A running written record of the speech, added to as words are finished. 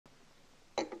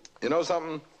You know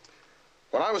something?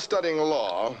 When I was studying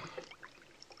law,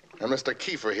 and Mr.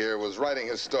 Keefer here was writing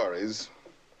his stories,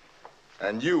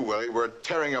 and you, Willie, were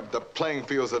tearing up the playing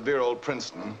fields of dear old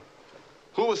Princeton,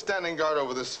 who was standing guard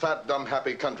over this fat, dumb,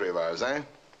 happy country of ours, eh?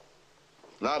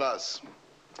 Not us.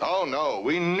 Oh, no,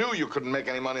 we knew you couldn't make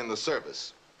any money in the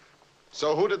service.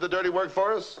 So who did the dirty work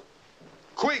for us?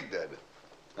 Queeg did,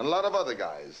 and a lot of other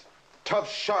guys.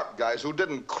 Tough, sharp guys who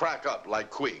didn't crack up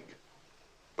like Queeg.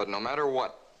 But no matter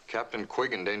what, Captain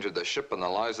Queeg endangered the ship and the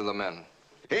lives of the men.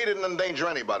 He didn't endanger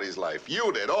anybody's life.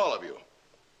 You did, all of you.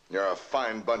 You're a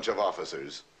fine bunch of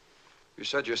officers. You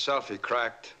said yourself he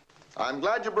cracked. I'm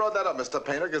glad you brought that up, Mr.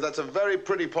 Painter, because that's a very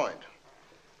pretty point.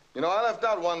 You know, I left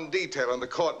out one detail in the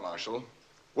court-martial.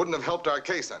 Wouldn't have helped our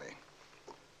case any.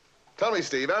 Tell me,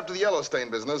 Steve, after the Yellowstain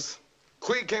business,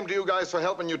 Queeg came to you guys for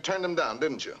help and you turned him down,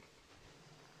 didn't you?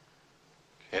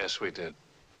 Yes, we did.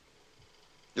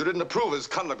 You didn't approve his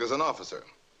conduct as an officer.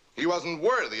 He wasn't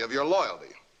worthy of your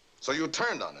loyalty. So you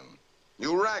turned on him.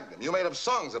 You ragged him. You made up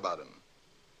songs about him.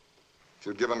 If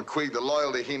you'd given Queeg the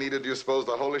loyalty he needed, do you suppose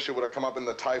the whole issue would have come up in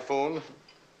the typhoon?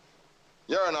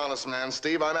 You're an honest man,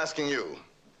 Steve. I'm asking you.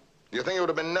 Do you think it would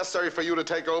have been necessary for you to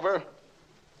take over?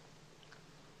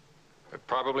 It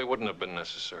probably wouldn't have been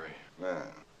necessary. Yeah.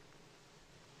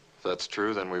 If that's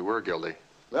true, then we were guilty.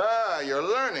 Ah, you're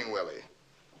learning, Willie.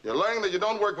 You're learning that you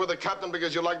don't work with the captain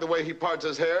because you like the way he parts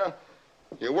his hair.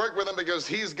 You work with him because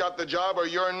he's got the job or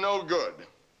you're no good.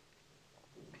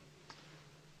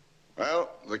 Well,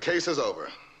 the case is over.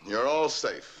 You're all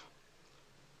safe.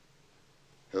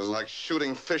 It was like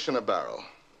shooting fish in a barrel.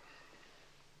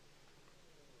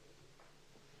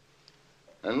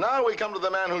 And now we come to the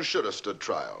man who should have stood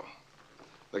trial.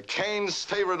 The Caine's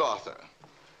favorite author.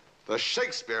 The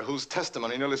Shakespeare whose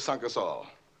testimony nearly sunk us all.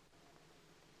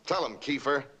 Tell him,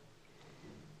 Keefer.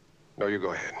 No, you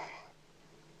go ahead.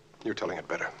 You're telling it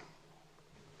better.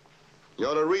 You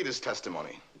ought to read his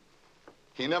testimony.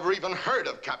 He never even heard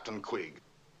of Captain Queeg.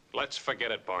 Let's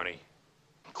forget it, Barney.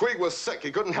 Queeg was sick.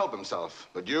 He couldn't help himself.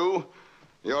 But you're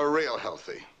real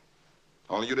healthy.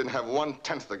 Only you didn't have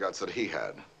 1/10 the guts that he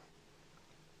had.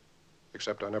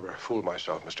 Except I never fooled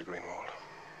myself, Mr. Greenwald.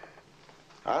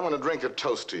 I'm going to drink a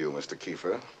toast to you, Mr.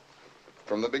 Keefer.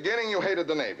 From the beginning, you hated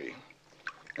the Navy.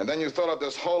 And then you thought up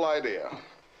this whole idea.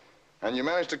 And you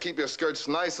managed to keep your skirts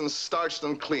nice and starched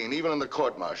and clean, even in the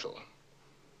court-martial.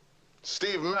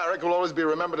 Steve Merrick will always be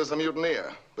remembered as a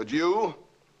mutineer. But you'll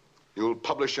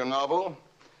publish your novel,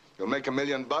 you'll make $1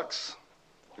 million,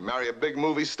 you'll marry a big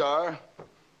movie star,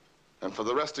 and for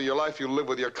the rest of your life, you'll live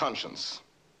with your conscience,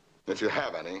 if you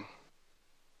have any.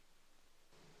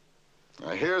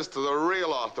 Now, here's to the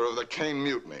real author of the Caine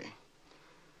Mutiny.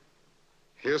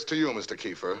 Here's to you, Mr.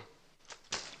 Keefer.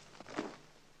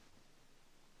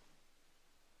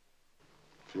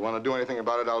 If you want to do anything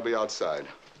about it, I'll be outside.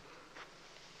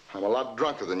 I'm a lot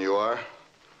drunker than you are,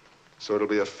 so it'll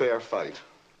be a fair fight.